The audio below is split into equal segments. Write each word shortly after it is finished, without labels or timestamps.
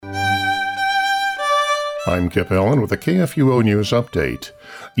I'm Kip Allen with a KFUO News Update.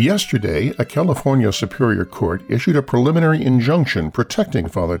 Yesterday, a California Superior Court issued a preliminary injunction protecting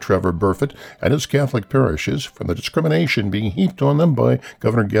Father Trevor Burford and his Catholic parishes from the discrimination being heaped on them by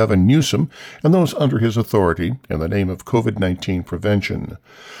Governor Gavin Newsom and those under his authority in the name of COVID-19 prevention.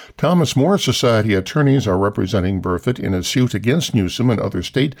 Thomas More Society attorneys are representing Burford in a suit against Newsom and other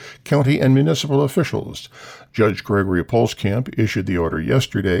state, county, and municipal officials. Judge Gregory Polskamp issued the order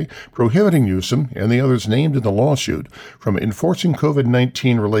yesterday prohibiting Newsom and the others named in the lawsuit from enforcing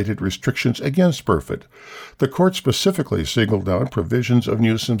COVID-19-related restrictions against Burford. The court specifically singled out provisions of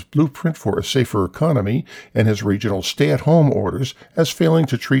Newsom's Blueprint for a Safer Economy and his regional stay-at-home orders as failing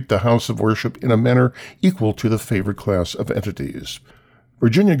to treat the house of worship in a manner equal to the favored class of entities.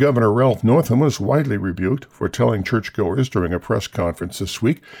 Virginia Governor Ralph Northam was widely rebuked for telling churchgoers during a press conference this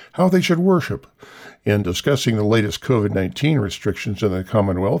week how they should worship. In discussing the latest COVID-19 restrictions in the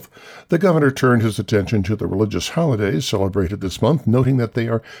Commonwealth, the governor turned his attention to the religious holidays celebrated this month, noting that they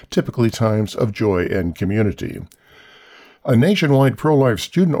are typically times of joy and community. A nationwide pro-life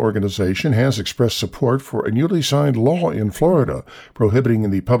student organization has expressed support for a newly signed law in Florida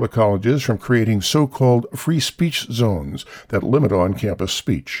prohibiting the public colleges from creating so-called free speech zones that limit on-campus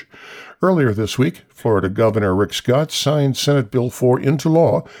speech. Earlier this week, Florida Governor Rick Scott signed Senate Bill 4 into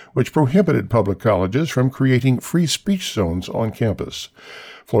law, which prohibited public colleges from creating free speech zones on campus.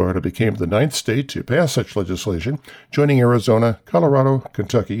 Florida became the 9th state to pass such legislation, joining Arizona, Colorado,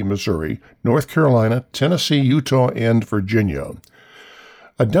 Kentucky, Missouri, North Carolina, Tennessee, Utah, and Virginia.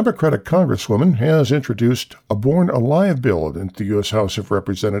 A Democratic congresswoman has introduced a Born Alive bill into the U.S. House of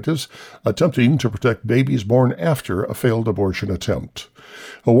Representatives, attempting to protect babies born after a failed abortion attempt.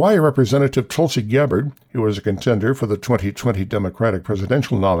 Hawaii Representative Tulsi Gabbard, who is a contender for the 2020 Democratic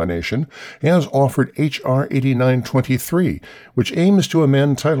presidential nomination, has offered H.R. 8923, which aims to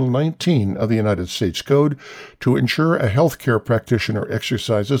amend Title 19 of the United States Code to ensure a health care practitioner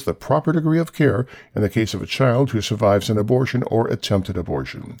exercises the proper degree of care in the case of a child who survives an abortion or attempted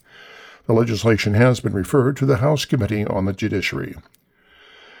abortion. The legislation has been referred to the House Committee on the Judiciary.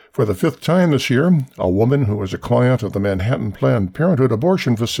 For the 5th time this year, a woman who was a client of the Manhattan Planned Parenthood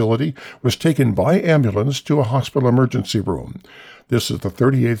abortion facility was taken by ambulance to a hospital emergency room. This is the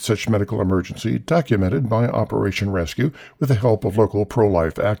 38th such medical emergency documented by Operation Rescue with the help of local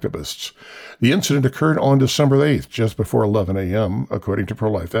pro-life activists. The incident occurred on December 8th, just before 11 a.m. According to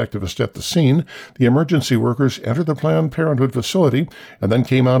pro-life activists at the scene, the emergency workers entered the Planned Parenthood facility and then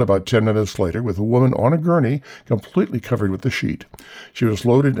came out about 10 minutes later with a woman on a gurney completely covered with the sheet. She was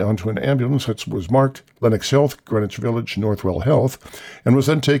loaded onto an ambulance that was marked Lenox Health, Greenwich Village, Northwell Health, and was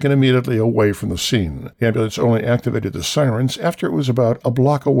then taken immediately away from the scene. The ambulance only activated the sirens after it was about a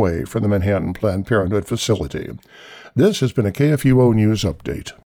block away from the Manhattan Planned Parenthood facility. This has been a KFUO News Update.